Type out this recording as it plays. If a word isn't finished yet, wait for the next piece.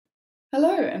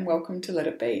Hello and welcome to Let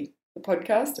It Be, the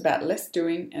podcast about less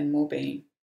doing and more being.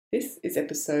 This is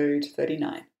episode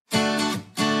 39.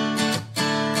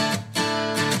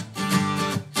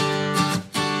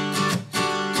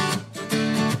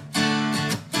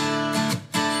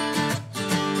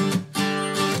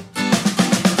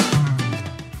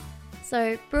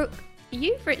 So, Brooke,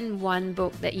 you've written one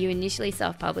book that you initially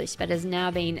self-published but has now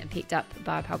been picked up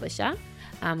by a publisher.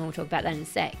 And we'll talk about that in a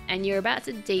sec. And you're about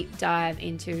to deep dive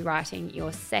into writing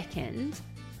your second.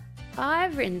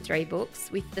 I've written 3 books,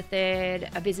 with the third,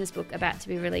 a business book, about to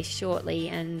be released shortly.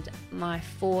 And my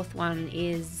fourth one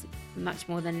is much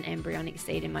more than an embryonic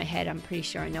seed in my head. I'm pretty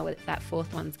sure I know what that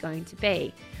fourth one's going to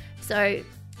be. So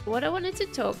what I wanted to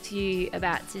talk to you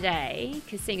about today,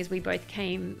 because seeing as we both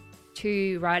came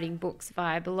to writing books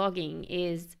via blogging,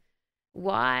 is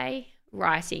why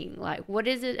writing? Like, what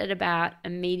is it about a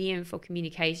medium for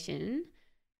communication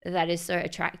that is so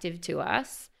attractive to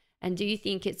us? And do you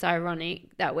think it's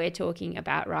ironic that we're talking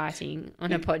about writing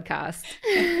on a podcast?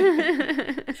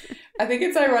 I think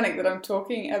it's ironic that I'm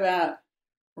talking about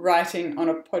writing on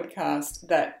a podcast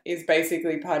that is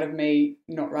basically part of me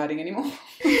not writing anymore.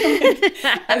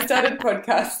 I started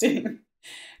podcasting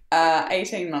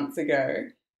 18 months ago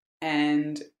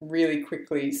and really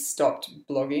quickly stopped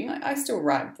blogging. I still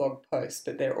write blog posts,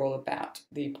 but they're all about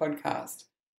the podcast.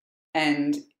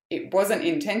 And it wasn't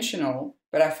intentional,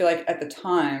 but I feel like at the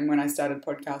time when I started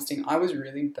podcasting, I was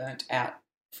really burnt out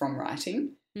from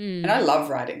writing. And I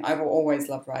love writing. I will always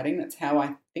love writing. That's how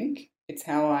I think. It's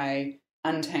how I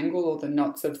untangle all the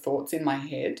knots of thoughts in my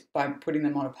head by putting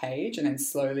them on a page and then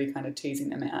slowly kind of teasing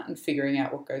them out and figuring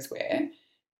out what goes where.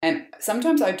 And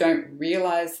sometimes I don't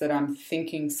realize that I'm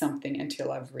thinking something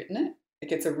until I've written it.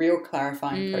 Like, it's a real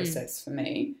clarifying process for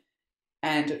me.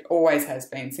 And it always has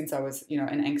been since I was,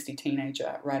 an angsty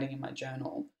teenager writing in my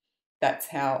journal. That's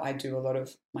how I do a lot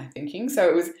of my thinking. So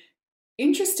it was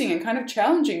interesting and kind of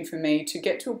challenging for me to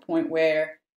get to a point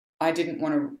where I didn't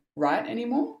want to write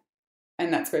anymore.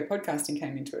 And that's where podcasting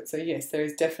came into it. So yes, there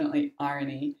is definitely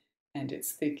irony, and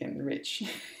it's thick and rich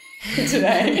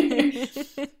today.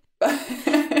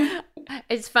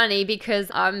 It's funny because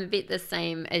I'm a bit the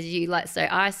same as you. You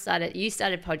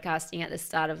started podcasting at the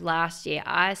start of last year.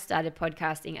 I started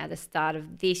podcasting at the start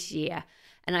of this year.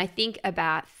 And I think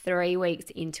about 3 weeks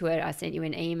into it, I sent you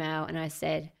an email and I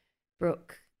said,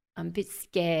 Brooke, I'm a bit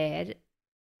scared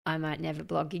I might never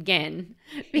blog again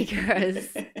because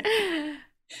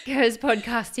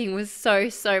podcasting was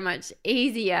so much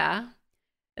easier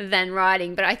than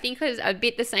writing. But I think it was a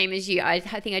bit the same as you. I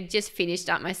think I just finished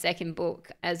up my second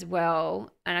book as well,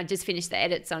 and I just finished the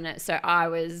edits on it. So I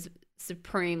was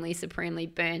supremely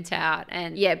burnt out.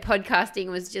 And yeah, podcasting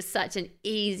was just such an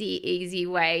easy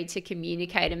way to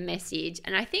communicate a message.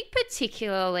 And I think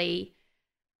particularly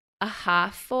a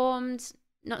half-formed,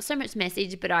 not so much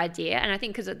message, but idea. And I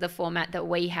think because of the format that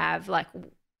we have, like,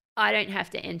 I don't have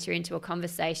to enter into a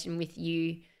conversation with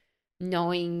you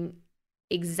knowing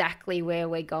exactly where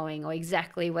we're going or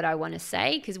exactly what I want to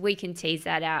say, because we can tease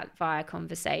that out via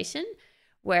conversation.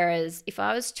 Whereas if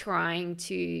I was trying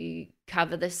to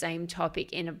cover the same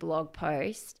topic in a blog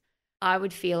post, I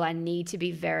would feel I need to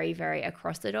be very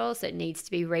across it all. So it needs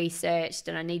to be researched,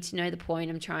 and I need to know the point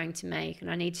I'm trying to make,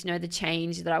 and I need to know the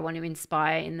change that I want to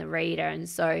inspire in the reader. And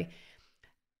so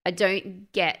I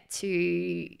don't get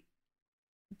to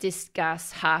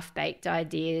discuss half-baked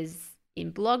ideas in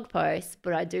blog posts,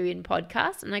 but I do in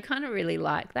podcasts, and I kind of really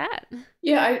like that.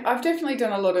 Yeah, I've definitely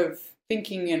done a lot of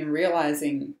thinking and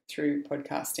realizing through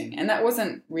podcasting, and that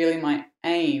wasn't really my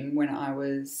aim when I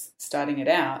was starting it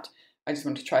out. I just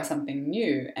wanted to try something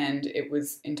new, and it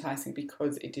was enticing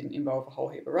because it didn't involve a whole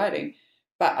heap of writing.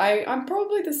 But I'm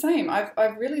probably the same.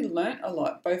 I've really learnt a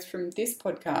lot, both from this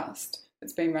podcast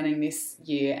that's been running this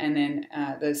year and then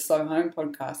the Slow Home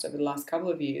podcast over the last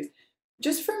couple of years.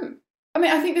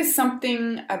 I think there's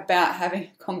something about having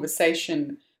a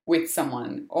conversation with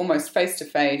someone, almost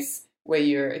face-to-face, where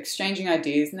you're exchanging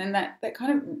ideas, and then that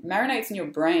kind of marinates in your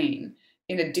brain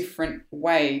in a different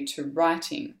way to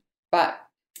writing. But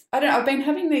I don't know, I've been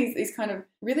having these kind of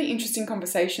really interesting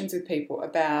conversations with people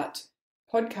about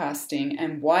podcasting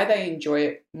and why they enjoy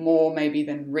it more maybe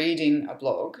than reading a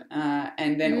blog,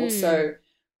 and then also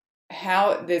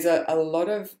how there's a lot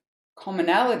of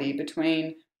commonality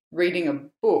between reading a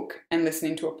book and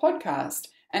listening to a podcast.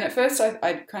 And at first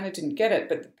I kind of didn't get it,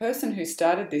 but the person who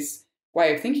started this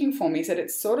way of thinking for me said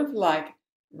it's sort of like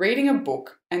reading a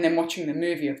book and then watching the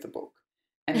movie of the book.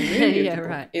 And the movie of the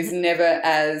book is never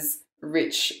as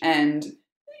rich and,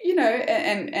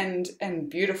 and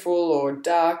beautiful or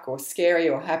dark or scary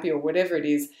or happy or whatever it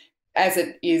is as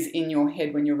it is in your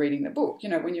head when you're reading the book. You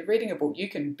know, when you're reading a book, you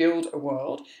can build a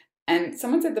world. And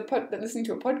someone said that listening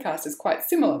to a podcast is quite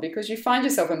similar, because you find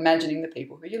yourself imagining the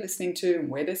people who you're listening to and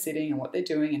where they're sitting and what they're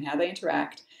doing and how they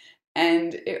interact.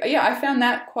 And I found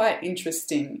that quite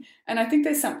interesting. And I think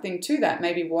there's something to that,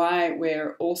 maybe why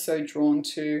we're also drawn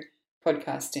to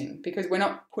podcasting, because we're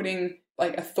not putting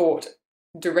like a thought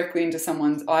directly into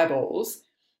someone's eyeballs.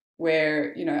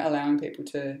 We're, allowing people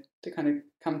to kind of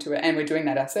come to it. And we're doing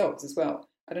that ourselves as well.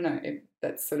 I don't know,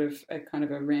 that's sort of a kind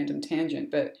of a random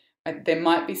tangent, but there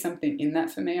might be something in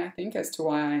that for me, I think, as to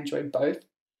why I enjoy both.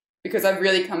 Because I've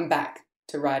really come back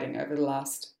to writing over the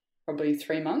last probably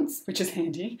 3 months, which is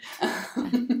handy.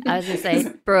 I was going to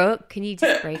say, Brooke, can you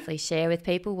just briefly share with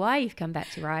people why you've come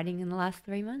back to writing in the last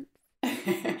 3 months?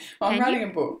 I'm writing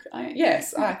a book.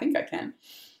 Yes, I think I can.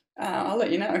 I'll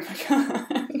let you know if I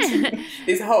can't.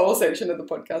 This whole section of the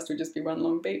podcast would just be one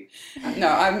long beat. No,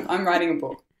 I'm writing a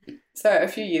book. So a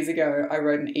few years ago, I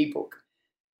wrote an ebook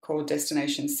called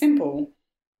Destination Simple.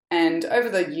 And over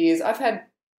the years, I've had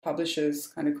publishers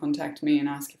kind of contact me and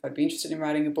ask if I'd be interested in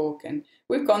writing a book. And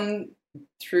we've gone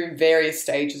through various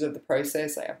stages of the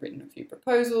process. I've written a few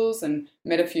proposals and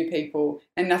met a few people,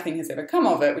 and nothing has ever come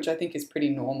of it, which I think is pretty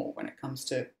normal when it comes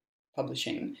to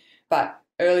publishing. But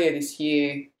earlier this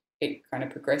year, it kind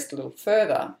of progressed a little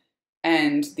further,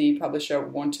 and the publisher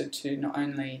wanted to not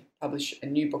only publish a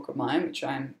new book of mine, which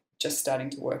I'm just starting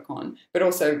to work on, but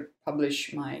also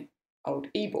publish my old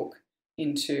ebook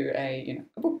into a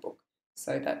book.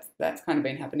 So that's kind of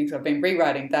been happening. So I've been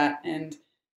rewriting that, and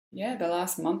the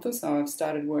last month or so I've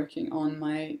started working on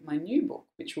my new book,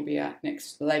 which will be out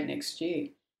late next year.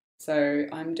 So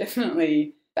I'm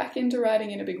definitely back into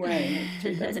writing in a big way,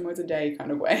 2,000 words a day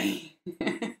kind of way.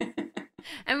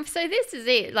 And so this is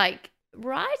it, like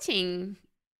writing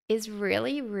is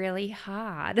really, really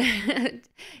hard.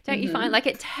 Don't you find? Like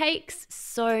it takes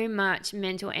so much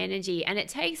mental energy, and it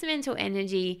takes mental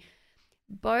energy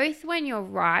both when you're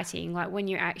writing, like when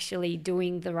you're actually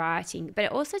doing the writing, but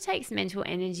it also takes mental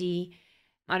energy.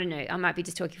 I don't know, I might be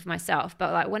just talking for myself,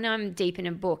 but like when I'm deep in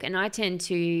a book, and I tend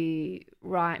to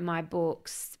write my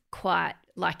books quite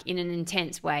like in an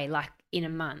intense way, like in a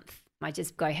month. I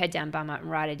just go head down, bum up and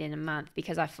write it in a month,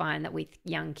 because I find that with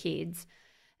young kids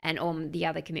and all the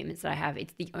other commitments that I have,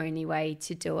 it's the only way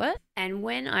to do it. And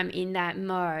when I'm in that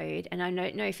mode, and I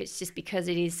don't know if it's just because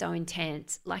it is so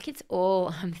intense, like it's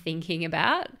all I'm thinking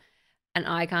about, and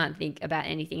I can't think about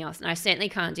anything else. And I certainly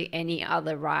can't do any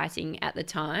other writing at the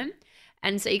time.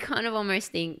 And so you kind of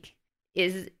almost think,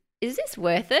 is this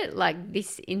worth it? Like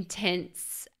this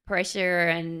intense pressure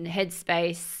and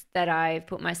headspace that I've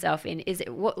put myself in, is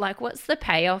it what's the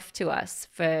payoff to us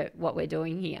for what we're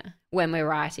doing here when we're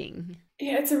writing?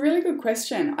 Yeah, it's a really good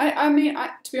question. I mean,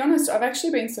 to be honest, I've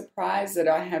actually been surprised that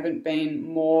I haven't been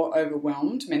more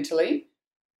overwhelmed mentally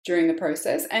during the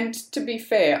process. And to be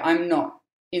fair, I'm not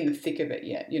in the thick of it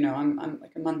yet. I'm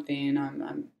like a month in.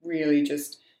 I'm really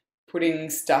just putting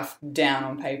stuff down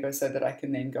on paper so that I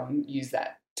can then go and use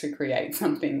that to create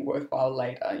something worthwhile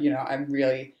later.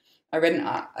 I read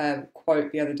a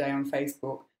quote the other day on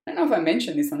Facebook. I don't know if I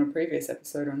mentioned this on a previous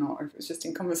episode or not, or if it was just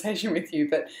in conversation with you,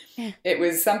 but It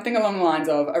was something along the lines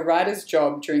of, a writer's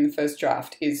job during the first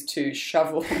draft is to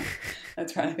shovel,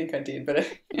 that's right, I think I did, but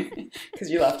because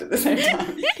you laughed at the same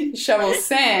time, shovel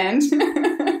sand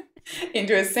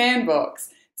into a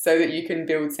sandbox so that you can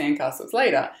build sandcastles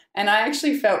later. And I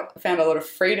actually found a lot of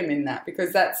freedom in that,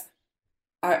 because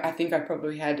I think I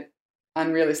probably had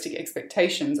unrealistic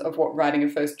expectations of what writing a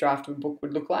first draft of a book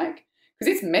would look like.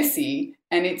 Because it's messy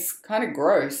and it's kind of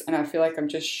gross, and I feel like I'm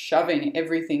just shoving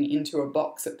everything into a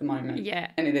box at the moment. Yeah.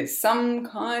 And it is some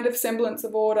kind of semblance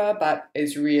of order, but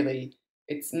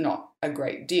it's not a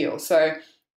great deal. So,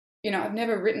 I've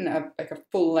never written a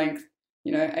full-length,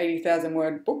 80,000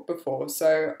 word book before.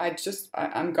 So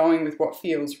I'm going with what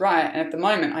feels right. And at the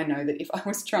moment, I know that if I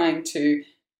was trying to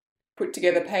put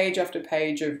together page after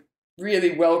page of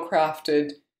really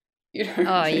well-crafted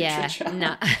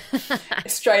literature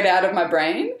straight out of my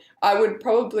brain, I would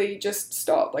probably just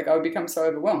stop. Like I would become so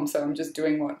overwhelmed. So I'm just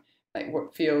doing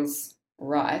what feels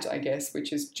right, I guess,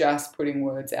 which is just putting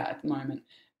words out at the moment.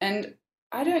 And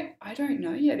I don't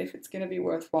know yet if it's going to be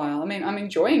worthwhile. I mean, I'm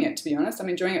enjoying it, to be honest. I'm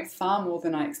enjoying it far more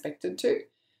than I expected to.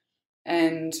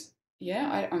 And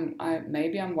yeah,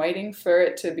 I'm waiting for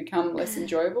it to become less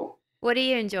enjoyable. What are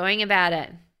you enjoying about it?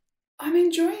 I'm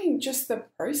enjoying just the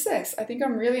process. I think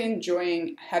I'm really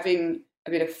enjoying having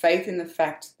a bit of faith in the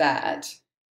fact that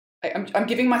I'm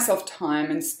giving myself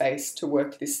time and space to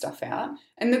work this stuff out.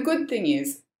 And the good thing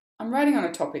is I'm writing on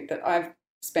a topic that I've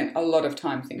spent a lot of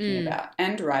time thinking about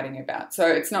and writing about. So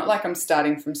it's not like I'm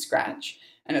starting from scratch.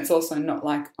 And it's also not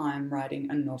like I'm writing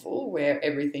a novel where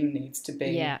everything needs to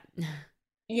be,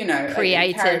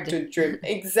 created, character driven.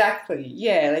 Exactly.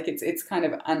 Yeah. Like it's kind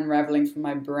of unraveling from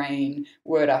my brain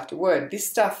word after word. This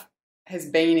stuff has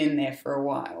been in there for a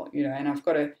while, and I've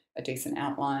got a decent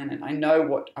outline, and I know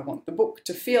what I want the book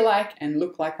to feel like and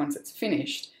look like once it's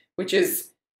finished, which is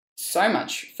so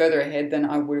much further ahead than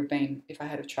I would have been if I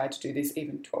had tried to do this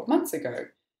even 12 months ago.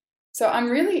 So I'm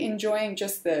really enjoying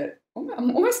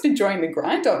I'm almost enjoying the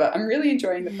grind of it. I'm really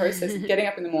enjoying the process of getting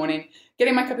up in the morning,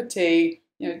 getting my cup of tea,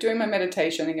 doing my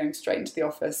meditation and going straight into the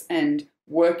office and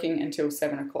working until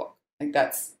 7 o'clock. Like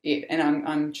that's it. And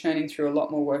I'm churning through a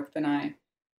lot more work than I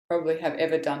probably have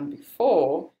ever done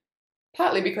before,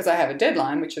 partly because I have a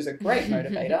deadline, which is a great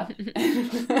motivator,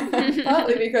 and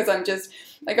partly because I'm just,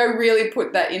 like, I really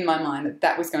put that in my mind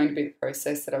that was going to be the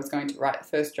process that I was going to write the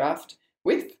first draft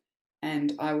with,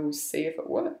 and I will see if it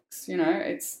works,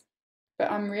 but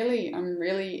I'm really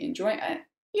enjoying it.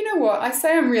 You know what? I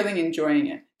say I'm really enjoying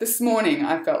it. This morning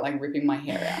I felt like ripping my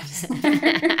hair out.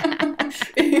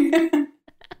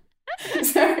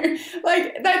 So,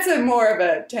 like, that's more of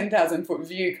a 10,000-foot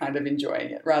view kind of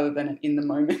enjoying it rather than an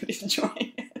in-the-moment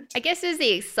enjoying it. I guess there's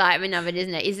the excitement of it,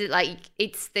 isn't it? Is it like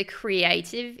it's the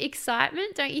creative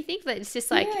excitement, don't you think? That it's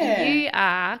just like you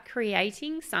are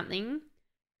creating something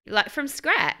like from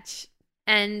scratch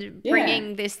and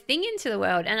bringing this thing into the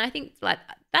world. And I think like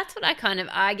that's what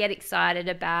I get excited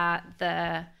about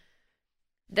the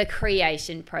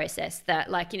creation process, that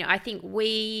like, I think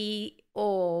we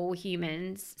all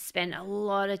humans spend a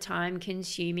lot of time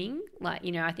consuming, like,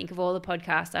 I think of all the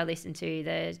podcasts I listen to,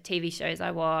 the TV shows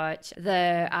I watch,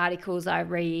 the articles I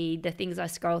read, the things I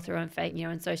scroll through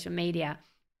on social media,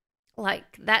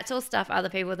 like that's all stuff other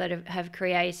people that have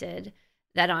created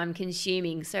that I'm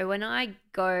consuming. So when I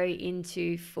go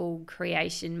into full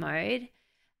creation mode,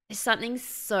 there's something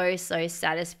so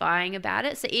satisfying about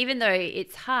it. So even though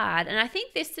it's hard, and I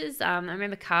think this is, I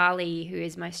remember Carly, who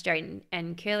is my straight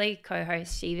and curly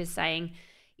co-host, she was saying,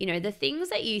 the things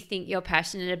that you think you're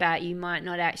passionate about, you might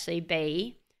not actually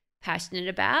be passionate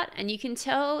about. And you can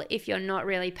tell if you're not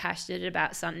really passionate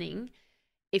about something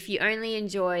if you only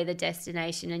enjoy the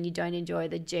destination and you don't enjoy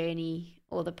the journey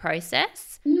or the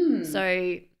process.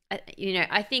 So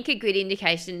I think a good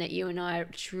indication that you and I are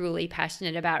truly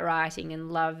passionate about writing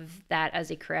and love that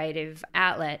as a creative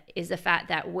outlet is the fact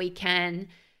that we can,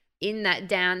 in that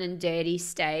down and dirty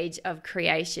stage of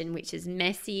creation, which is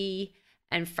messy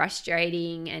and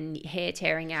frustrating and hair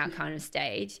tearing out kind of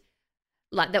stage,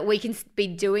 like that we can be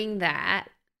doing that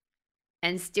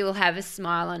and still have a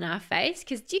smile on our face.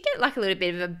 Because do you get like a little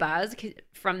bit of a buzz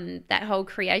from that whole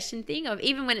creation thing of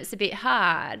even when it's a bit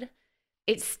hard,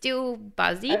 it's still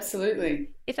buzzy? Absolutely.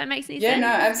 If that makes any sense. Yeah, no,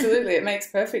 absolutely. It makes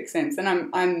perfect sense.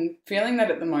 And I'm feeling that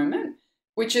at the moment,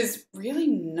 which is really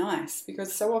nice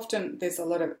because so often there's a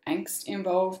lot of angst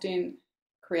involved in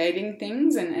creating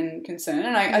things and concern.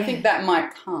 And I think that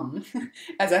might come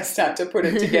as I start to put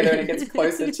it together and it gets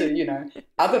closer to,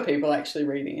 other people actually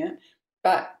reading it.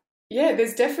 But yeah,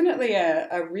 there's definitely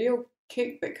a real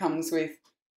kick that comes with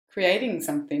creating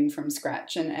something from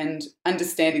scratch and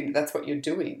understanding that that's what you're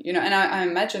doing, and I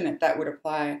imagine that would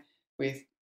apply with,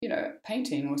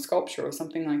 painting or sculpture or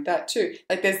something like that too.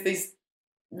 Like there's this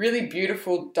really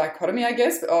beautiful dichotomy, I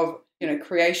guess, of,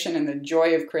 creation and the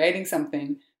joy of creating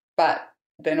something, but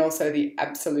then also the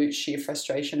absolute sheer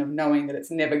frustration of knowing that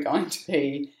it's never going to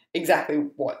be exactly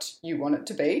what you want it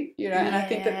to be, and I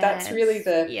think that's really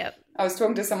I was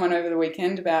talking to someone over the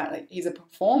weekend about, like, he's a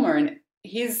performer and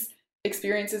his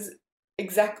experience is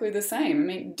exactly the same. I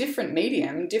mean, different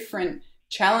medium, different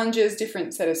challenges,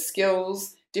 different set of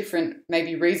skills, different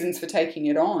maybe reasons for taking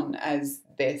it on as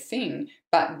their thing,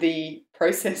 but the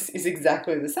process is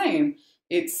exactly the same.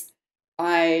 It's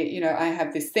I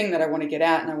have this thing that I want to get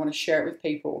out and I want to share it with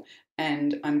people,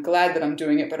 and I'm glad that I'm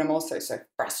doing it, but I'm also so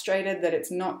frustrated that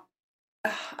it's not,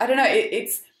 I don't know,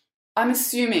 I'm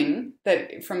assuming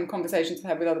that from conversations I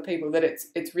have with other people that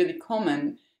it's really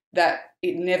common that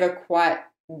it never quite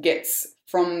gets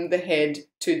from the head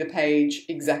to the page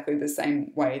exactly the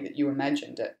same way that you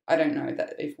imagined it. I don't know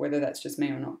whether that's just me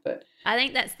or not, but I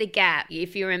think that's the gap.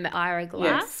 If you remember Ira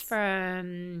Glass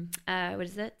from what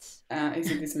is it? Is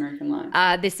it This American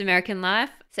Life? This American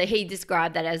Life. So he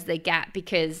described that as the gap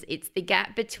because it's the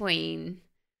gap between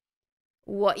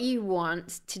what you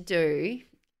want to do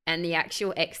and the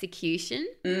actual execution.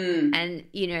 And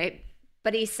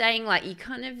but he's saying, like, you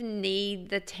kind of need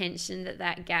the tension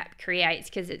that gap creates,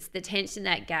 because it's the tension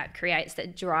that gap creates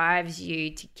that drives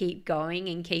you to keep going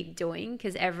and keep doing,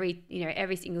 because every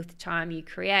single time you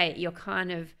create, you're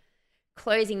kind of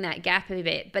closing that gap a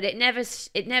bit, but it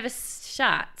never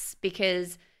shuts,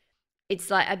 because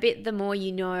it's like a bit, the more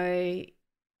you know,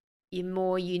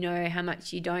 how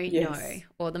much you don't know,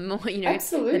 or the more you know,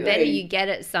 Absolutely. the better you get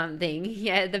at something.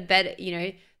 Yeah, the better,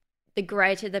 the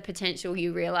greater the potential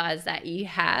you realize that you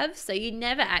have. So you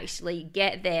never actually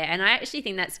get there. And I actually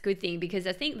think that's a good thing, because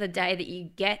I think the day that you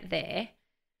get there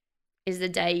is the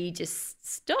day you just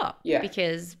stop. Yeah.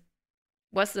 Because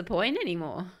what's the point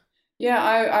anymore? Yeah,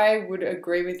 I would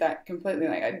agree with that completely.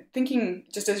 Like, I'm thinking,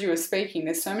 just as you were speaking,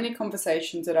 there's so many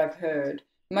conversations that I've heard,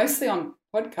 mostly on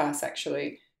podcasts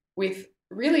actually, with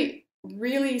really,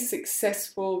 really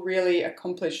successful, really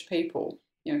accomplished people,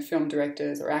 film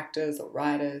directors or actors or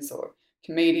writers or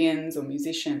comedians or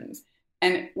musicians.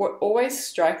 And what always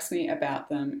strikes me about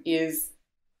them is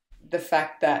the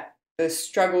fact that the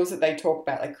struggles that they talk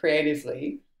about, like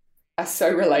creatively, are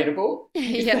so relatable.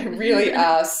 Yeah. They really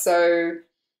are so,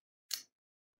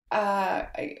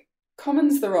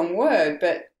 common's the wrong word,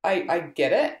 but I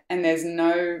get it. And there's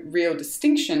no real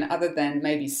distinction other than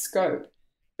maybe scope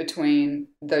between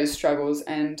those struggles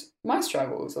and my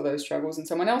struggles, or those struggles and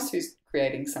someone else who's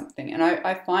creating something. And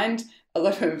I find a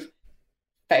lot of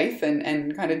faith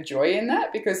and kind of joy in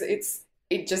that, because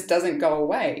it just doesn't go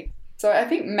away. So I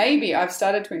think maybe I've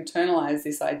started to internalize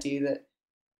this idea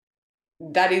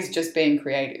that is just being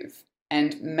creative.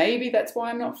 And maybe that's why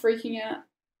I'm not freaking out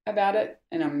about it.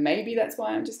 And maybe that's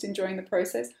why I'm just enjoying the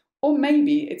process. Or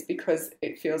maybe it's because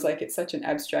it feels like it's such an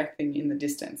abstract thing in the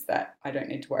distance that I don't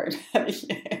need to worry about it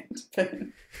yet. But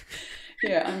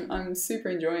yeah, I'm super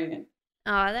enjoying it.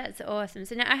 Oh, that's awesome.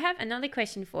 So now I have another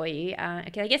question for you.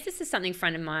 Okay, I guess this is something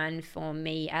front of mind for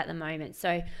me at the moment.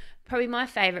 So probably my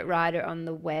favorite writer on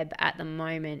the web at the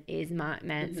moment is Mark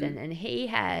Manson, and he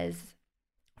has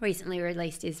recently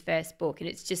released his first book, and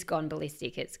it's just gone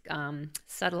ballistic. It's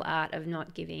Subtle Art of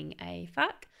Not Giving a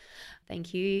Fuck.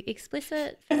 Thank you,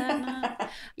 explicit, for that, Mark.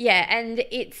 Yeah, and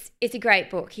it's a great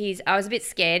book. I was a bit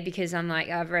scared, because I'm like,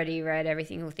 I've already read every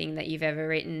single thing that you've ever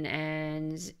written,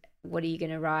 and what are you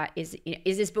going to write? Is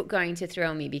this book going to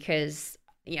thrill me? Because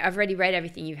I've already read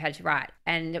everything you've had to write.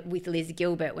 And with Liz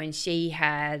Gilbert, when she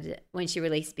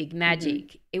released Big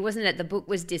Magic, it wasn't that the book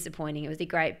was disappointing. It was a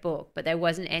great book, but there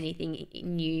wasn't anything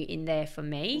new in there for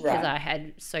me, because I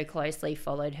had so closely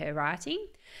followed her writing.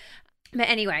 But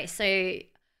anyway, so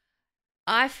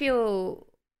I feel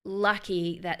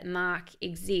lucky that Mark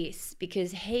exists,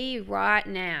 because he right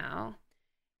now,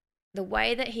 the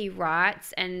way that he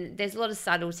writes, and there's a lot of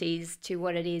subtleties to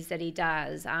what it is that he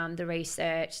does, the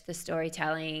research, the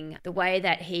storytelling, the way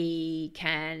that he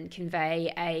can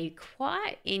convey a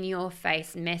quite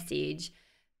in-your-face message,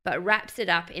 but wraps it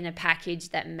up in a package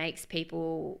that makes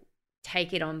people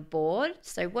take it on board.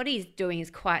 So what he's doing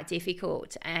is quite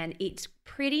difficult, and it's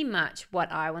pretty much what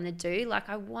I want to do. Like,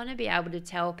 I want to be able to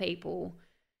tell people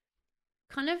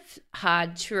kind of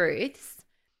hard truths,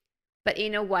 but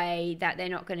in a way that they're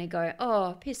not going to go,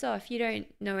 oh, piss off, you don't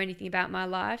know anything about my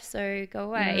life, so go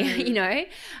away,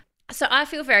 So I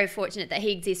feel very fortunate that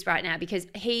he exists right now, because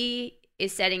he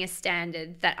is setting a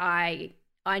standard that I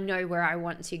know where I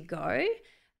want to go.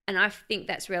 And I think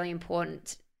that's really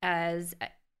important as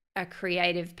a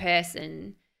creative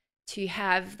person, to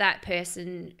have that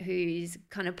person who's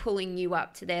kind of pulling you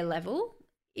up to their level,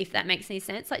 if that makes any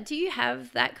sense. Like, do you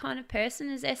have that kind of person?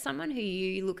 Is there someone who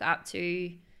you look up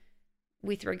to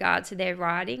with regard to their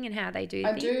writing and how they do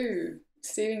things? I do.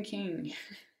 Stephen King.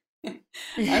 I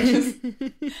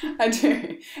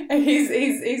do.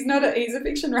 He's a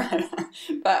fiction writer,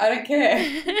 but I don't care.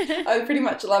 I pretty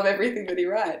much love everything that he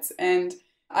writes. And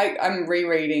I'm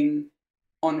rereading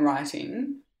On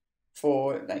Writing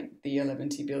for like the 11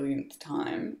 billionth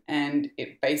time, and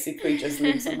it basically just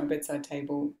lives on my bedside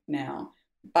table now.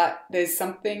 But there's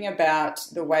something about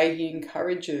the way he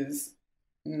encourages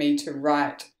me to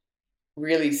write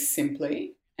really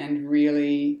simply and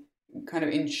really kind of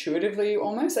intuitively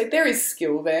almost. Like, there is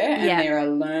skill there, and there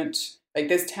are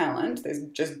there's talent, there's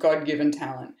just God-given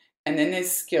talent. And then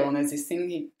there's skill, and there's this thing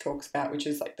he talks about, which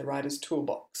is like the writer's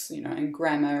toolbox, and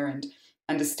grammar and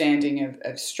understanding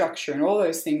of structure, and all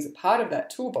those things are part of that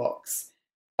toolbox.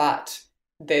 But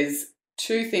there's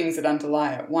two things that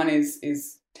underlie it. One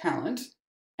is talent,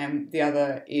 and the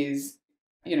other is,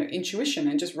 intuition,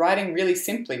 and just writing really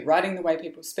simply, writing the way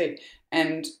people speak.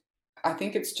 And I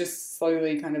think it's just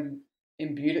slowly kind of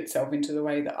imbued itself into the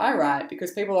way that I write,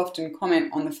 because people often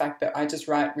comment on the fact that I just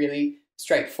write really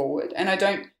straightforward, and I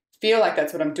don't feel like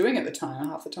that's what I'm doing at the time.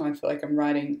 Half the time I feel like I'm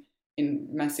writing in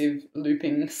massive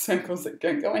looping circles that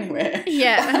don't go anywhere.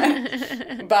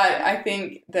 Yeah. But I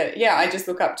think that, I just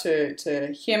look up to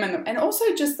him, and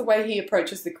also just the way he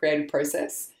approaches the creative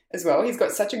process. as well. He's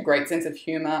got such a great sense of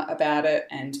humour about it,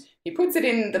 and he puts it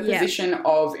in the position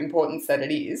of importance that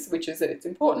it is, which is that it's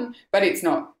important, but it's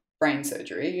not brain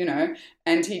surgery, you know,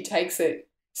 and he takes it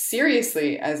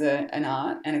seriously as an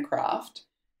art and a craft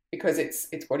because it's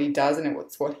what he does and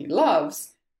it's what he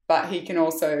loves, but he can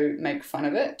also make fun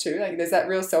of it too. Like, there's that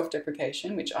real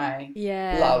self-deprecation, which I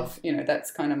love, you know,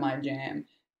 that's kind of my jam.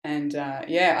 And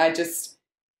I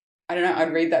don't know,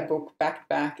 I'd read that book back to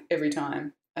back every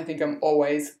time. I think I'm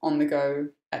always on the go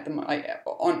at the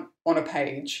on a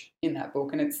page in that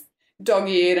book, and it's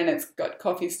dog-eared and it's got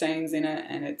coffee stains in it,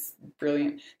 and it's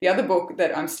brilliant. The other book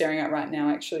that I'm staring at right now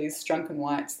actually is Strunk and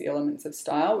White's The Elements of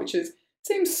Style, which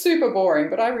seems super boring,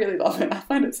 but I really love it. I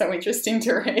find it so interesting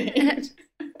to read.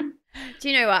 Do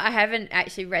you know what? I haven't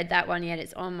actually read that one yet.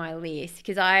 It's on my list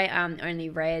because I only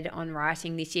read On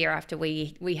Writing this year after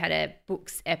we had a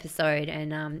books episode,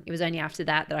 and it was only after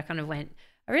that I kind of went,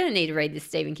 I really need to read this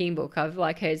Stephen King book. I've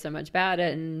heard so much about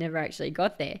it and never actually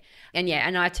got there. And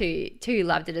and I too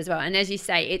loved it as well. And as you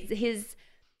say, it's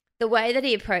the way that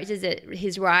he approaches it,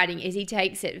 his writing, is he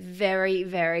takes it very,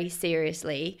 very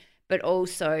seriously, but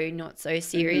also not so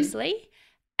seriously. Mm-hmm.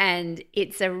 And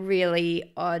it's a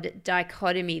really odd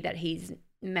dichotomy that he's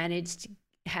managed to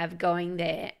have going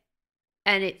there.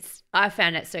 And I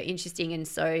found it so interesting and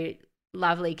so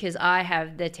lovely because I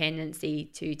have the tendency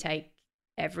to take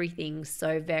everything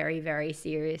so very, very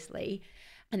seriously.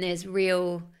 And it's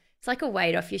like a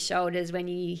weight off your shoulders when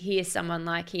you hear someone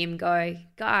like him go,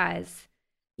 guys,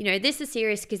 you know, this is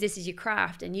serious because this is your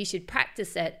craft and you should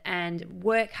practice it and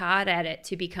work hard at it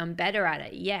to become better at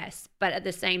it. Yes. But at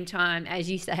the same time, as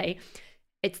you say,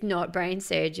 it's not brain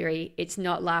surgery. It's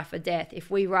not life or death. If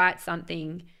we write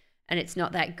something and it's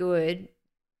not that good,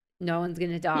 no one's going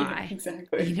to die. Yeah,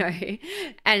 exactly. You know,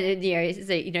 and, you know,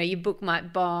 so, you know, your book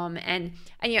might bomb. And,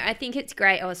 you know, I think it's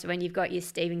great also when you've got your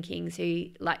Stephen Kings who,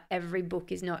 like, every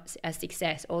book is not a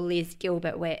success, or Liz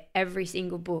Gilbert where every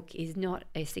single book is not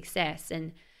a success.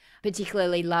 And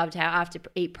particularly loved how after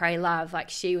Eat, Pray, Love,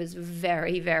 like, she was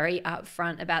very, very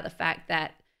upfront about the fact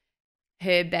that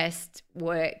her best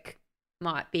work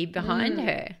might be behind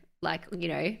her, like, you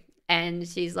know, and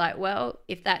she's like, well,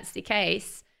 if that's the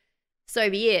case, so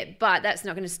be it. But that's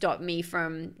not going to stop me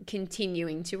from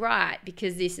continuing to write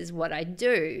because this is what I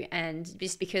do. And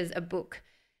just because a book,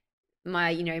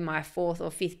 my fourth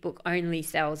or fifth book only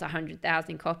sells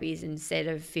 100,000 copies instead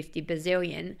of 50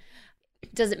 bazillion,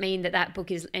 doesn't mean that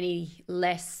book is any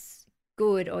less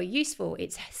good or useful.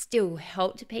 It's still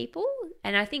helped people.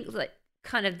 And I think like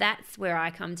kind of that's where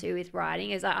I come to with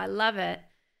writing, is I love it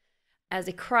as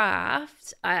a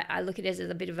craft. I look at it as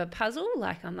a bit of a puzzle.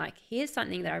 Like, I'm like, here's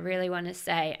something that I really want to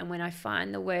say. And when I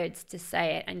find the words to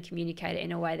say it and communicate it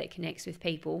in a way that connects with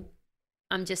people,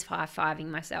 I'm just high-fiving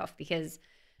myself because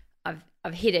I've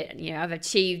hit it. You know, I've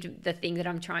achieved the thing that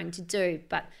I'm trying to do.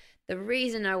 But the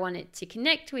reason I want it to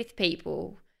connect with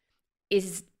people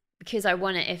is because I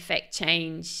want to affect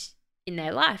change in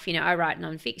their life. You know, I write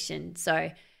nonfiction,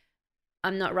 so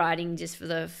I'm not writing just for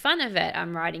the fun of it.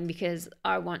 I'm writing because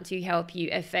I want to help you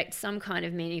affect some kind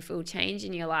of meaningful change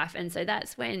in your life. And so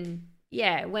that's when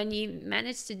you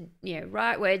manage to, you know,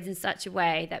 write words in such a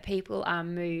way that people are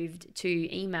moved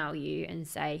to email you and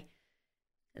say,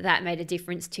 that made a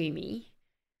difference to me.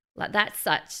 Like, that's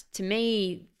such, to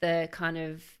me, the kind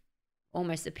of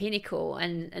almost the pinnacle.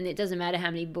 And it doesn't matter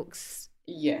how many books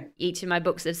each of my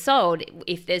books have sold.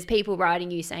 If there's people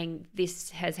writing you saying this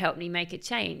has helped me make a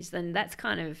change, then that's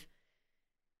kind of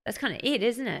it,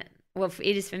 isn't it? Well,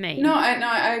 it is for me. No,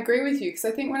 I agree with you, because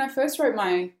I think when I first wrote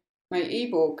my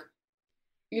ebook,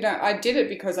 you know, I did it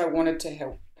because I wanted to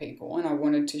help people and I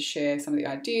wanted to share some of the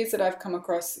ideas that I've come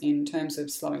across in terms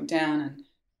of slowing down and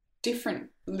different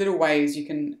little ways you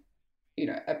can, you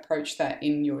know, approach that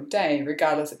in your day,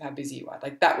 regardless of how busy you are.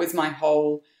 Like, that was my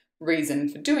whole reason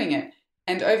for doing it.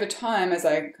 And over time, as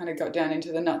I kind of got down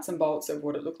into the nuts and bolts of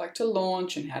what it looked like to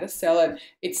launch and how to sell it,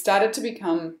 it started to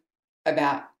become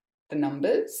about the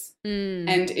numbers.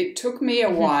 And it took me a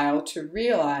while to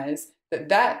realize that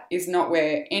that is not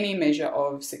where any measure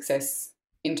of success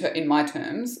in my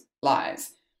terms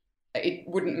lies. It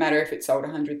wouldn't matter if it sold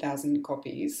 100,000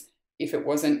 copies if it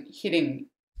wasn't hitting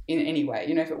in any way,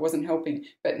 you know, if it wasn't helping.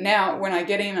 But now when I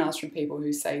get emails from people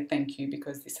who say, thank you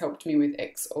because this helped me with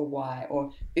X or Y,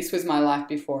 or this was my life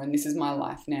before and this is my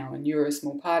life now and you're a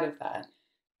small part of that,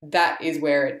 that is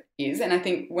where it is. And I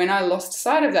think when I lost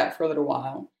sight of that for a little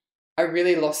while, I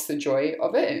really lost the joy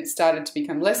of it, and it started to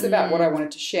become less about what I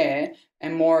wanted to share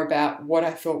and more about what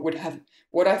I thought would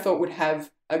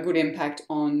have a good impact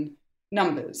on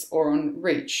numbers or on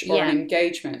reach or on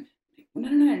engagement. no,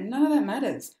 none of that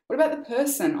matters. What about the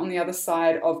person on the other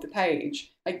side of the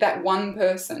page? Like that one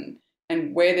person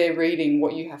and where they're reading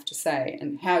what you have to say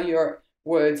and how your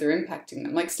words are impacting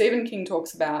them. Like Stephen King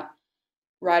talks about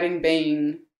writing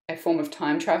being a form of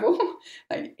time travel.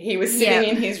 Like he was sitting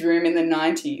in his room in the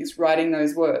 90s writing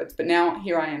those words, but now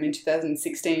here I am in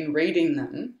 2016 reading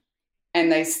them and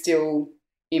they still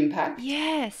impact.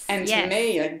 Yes. And to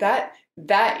me, like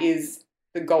that is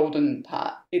the golden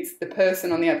part. It's the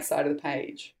person on the other side of the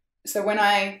page. So when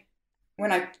I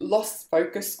lost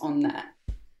focus on that,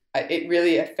 it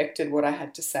really affected what I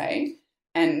had to say.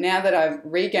 And now that I've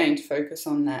regained focus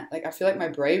on that, like I feel like my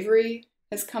bravery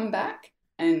has come back,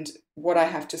 and what I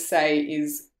have to say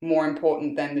is more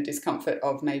important than the discomfort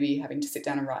of maybe having to sit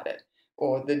down and write it,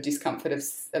 or the discomfort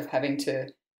of having to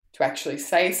actually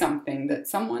say something that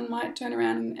someone might turn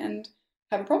around and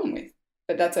have a problem with.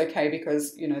 But that's okay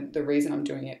because, you know, the reason I'm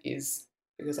doing it is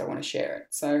because I want to share it.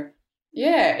 So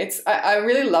yeah, I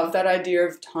really love that idea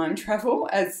of time travel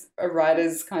as a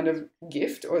writer's kind of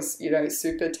gift, or, you know,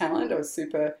 super talent or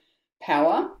super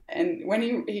power. And when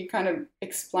he kind of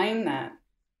explained that,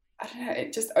 I don't know,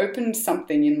 it just opened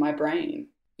something in my brain.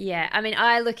 Yeah, I mean,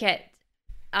 I look at,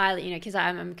 because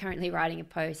I'm currently writing a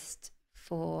post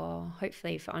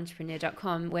hopefully for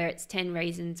entrepreneur.com where it's 10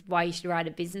 reasons why you should write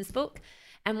a business book.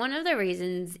 And one of the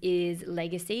reasons is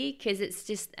legacy, because it's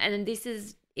just, and this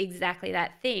is exactly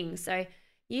that thing. So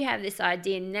you have this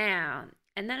idea now,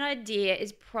 and that idea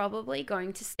is probably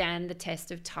going to stand the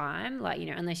test of time, like, you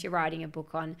know, unless you're writing a book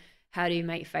on how to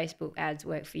make Facebook ads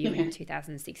work for you in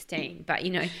 2016. But,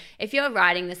 you know, if you're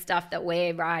writing the stuff that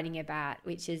we're writing about,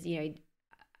 which is, you know,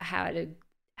 how to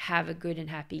have a good and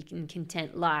happy and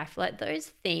content life, like those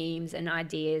themes and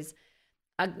ideas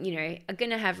are going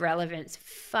to have relevance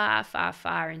far, far,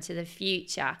 far into the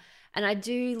future. And I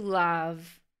do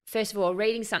love, first of all,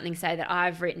 reading something, say, that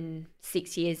I've written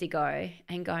 6 years ago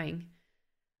and going,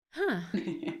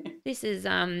 this is,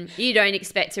 you don't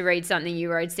expect to read something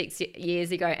you wrote 6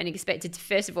 years ago and expect it to,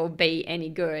 first of all, be any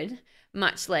good,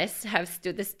 much less have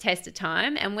stood the test of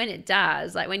time. And when it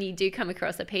does, like when you do come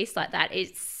across a piece like that,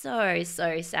 it's so,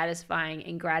 so satisfying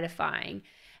and gratifying.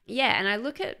 Yeah, and I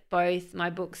look at both my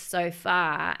books so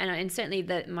far, and certainly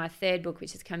my third book,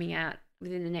 which is coming out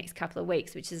within the next couple of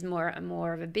weeks, which is more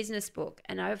of a business book.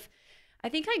 And I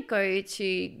think I go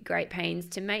to great pains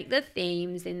to make the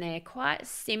themes in there quite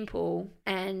simple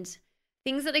and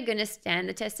things that are going to stand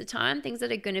the test of time, things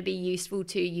that are going to be useful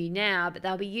to you now, but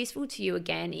they'll be useful to you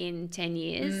again in 10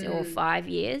 years or 5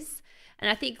 years. And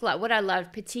I think like what I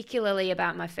loved particularly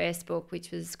about my first book,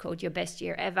 which was called Your Best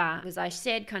Year Ever, was I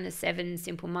shared kind of 7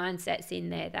 simple mindsets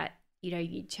in there that, you know,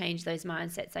 you change those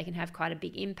mindsets, they can have quite a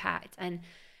big impact. And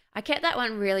I kept that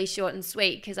one really short and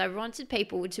sweet because I wanted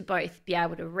people to both be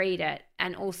able to read it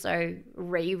and also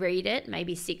reread it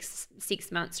maybe six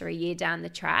months or a year down the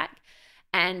track.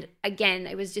 And again,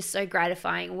 it was just so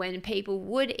gratifying when people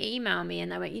would email me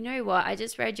and they went, you know what, I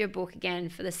just read your book again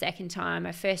for the second time.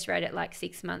 I first read it like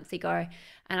 6 months ago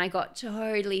and I got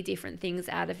totally different things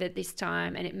out of it this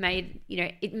time. And it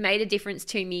made a difference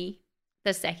to me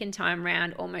the second time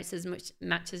round almost as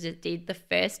much as it did the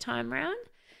first time round.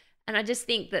 And I just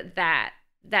think that's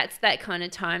that kind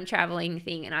of time traveling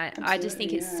thing. And I just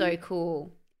think it's so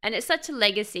cool. And it's such a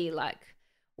legacy. Like,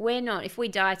 if we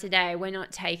die today, we're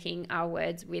not taking our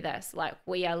words with us. Like,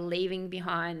 we are leaving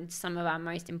behind some of our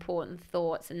most important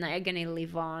thoughts, and they are going to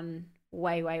live on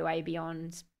way, way, way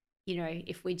beyond, you know,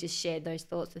 if we just shared those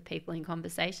thoughts with people in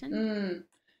conversation.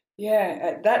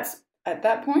 Yeah, at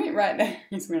that point right now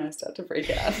is when I start to freak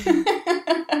out.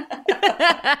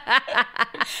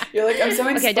 You're like, I'm so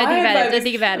inspired. Okay, don't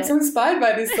think about it. I'm so inspired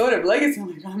by this sort of legacy. I'm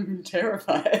like, I'm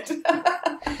terrified.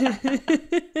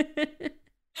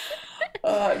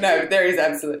 No, there is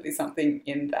absolutely something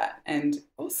in that. And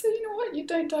also, you know what? You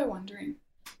don't die wondering.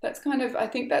 That's kind of, I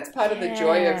think that's part of the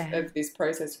joy of this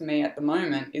process for me at the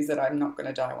moment, is that I'm not going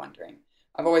to die wondering.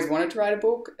 I've always wanted to write a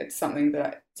book. It's something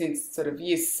that since sort of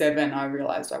year 7, I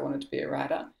realised I wanted to be a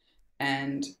writer.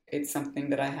 And it's something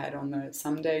that I had on the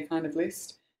someday kind of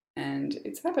list. And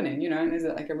it's happening, you know, and there's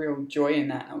like a real joy in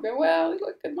that. I'll go, well,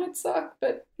 look, it might suck,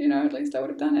 but, you know, at least I would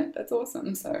have done it. That's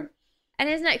awesome. So. And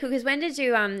isn't that cool? Because when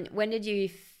did you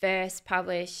first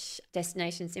publish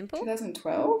Destination Simple?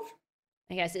 2012.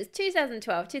 Okay, so it's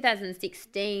 2012,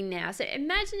 2016 now. So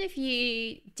imagine if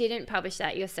you didn't publish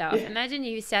that yourself. Yeah. Imagine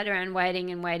you sat around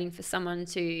waiting for someone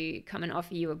to come and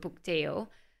offer you a book deal.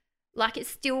 Like, it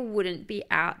still wouldn't be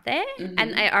out there. Mm-hmm.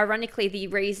 And ironically, the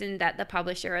reason that the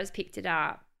publisher has picked it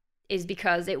up is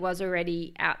because it was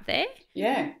already out there.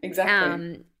 Yeah,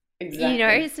 exactly. Exactly. You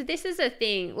know, so this is a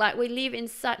thing. Like, we live in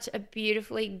such a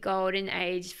beautifully golden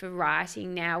age for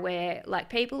writing now, where like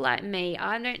people like me,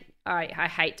 I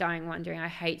hate dying wondering. I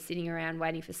hate sitting around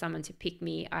waiting for someone to pick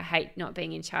me. I hate not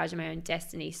being in charge of my own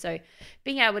destiny. So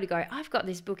being able to go, I've got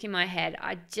this book in my head,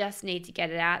 I just need to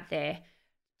get it out there,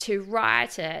 to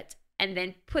write it and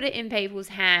then put it in people's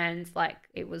hands. Like,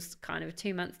 it was kind of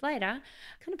 2 months later,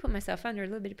 I kind of put myself under a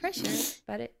little bit of pressure,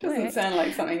 but it doesn't worked. sound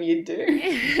like something you'd do.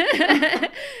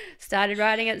 Started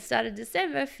writing at the start of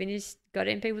December, got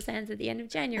it in people's hands at the end of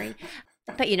January.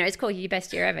 But, you know, it's called Your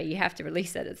Best Year Ever. You have to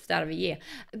release it at the start of a year.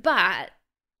 But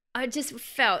I just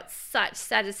felt such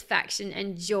satisfaction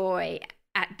and joy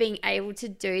at being able to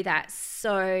do that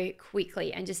so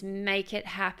quickly and just make it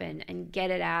happen and get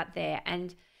it out there.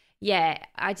 And yeah,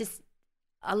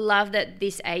 I love that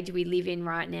this age we live in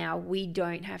right now, we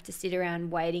don't have to sit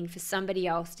around waiting for somebody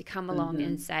else to come along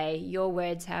and say, your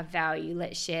words have value,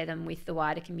 let's share them with the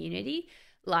wider community.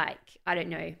 Like, I don't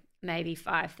know, maybe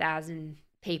 5,000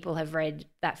 people have read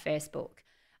that first book.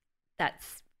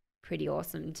 That's pretty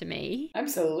awesome to me.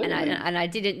 Absolutely. And I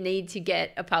didn't need to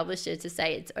get a publisher to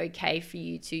say it's okay for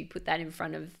you to put that in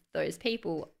front of those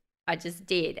people. I just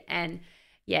did. And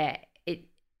yeah,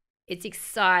 it's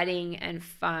exciting and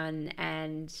fun,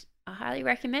 and I highly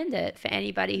recommend it for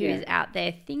anybody who is out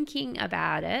there thinking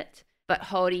about it but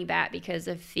holding back because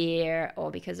of fear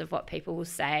or because of what people will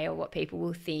say or what people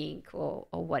will think or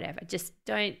whatever. Just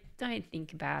don't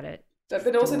think about it.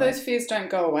 But also those fears don't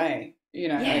go away. You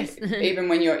know, yes. Even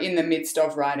when you're in the midst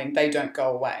of writing, they don't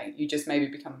go away. You just maybe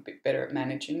become a bit better at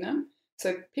managing them.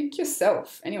 So pick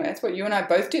yourself. Anyway, that's what you and I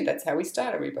both did. That's how we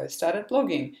started. We both started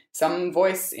blogging. Some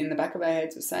voice in the back of our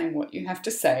heads was saying what you have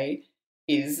to say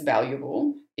is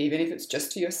valuable, even if it's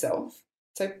just to yourself.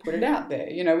 So put it out there.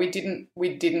 You know, we didn't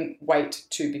wait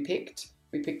to be picked.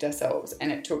 We picked ourselves,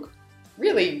 and it took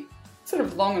really sort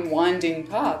of long and winding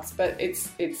paths, but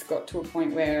it's got to a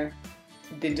point where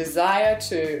the desire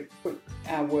to put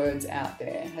our words out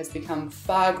there has become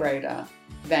far greater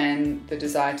than the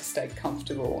desire to stay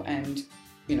comfortable and,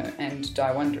 you know, and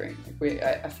die wondering.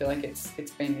 I feel like it's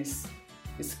been this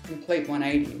complete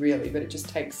 180 really, but it just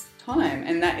takes time,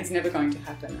 and that is never going to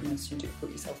happen unless you do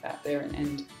put yourself out there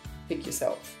and pick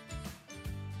yourself.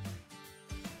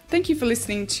 Thank you for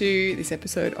listening to this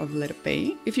episode of Let It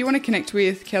Be. If you want to connect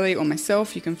with Kelly or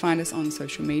myself, you can find us on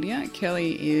social media.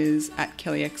 Kelly is at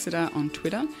Kelly Exeter on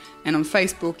Twitter, and on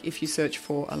Facebook, if you search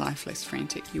for A Life Less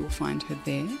Frantic, you will find her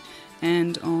there.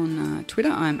 And on Twitter,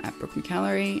 I'm at Brooke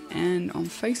McAlary, and on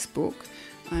Facebook,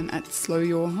 I'm at Slow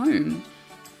Your Home.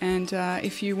 And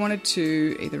if you wanted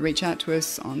to either reach out to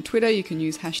us on Twitter, you can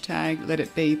use hashtag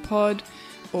LetItBePod,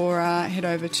 or head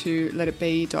over to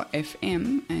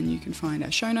letitbe.fm and you can find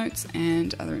our show notes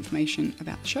and other information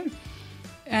about the show.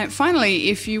 Finally,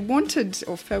 if you wanted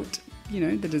or felt, you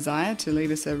know, the desire to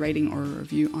leave us a rating or a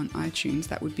review on iTunes,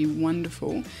 that would be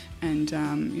wonderful. And,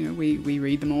 you know, we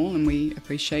read them all, and we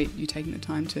appreciate you taking the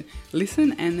time to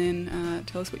listen and then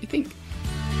tell us what you think.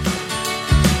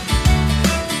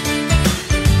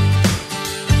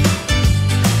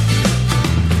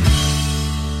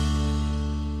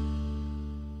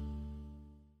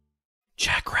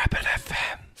 Jackrabbit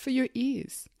FM. For your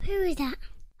ears. Who is that?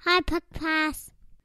 Hi, podcast.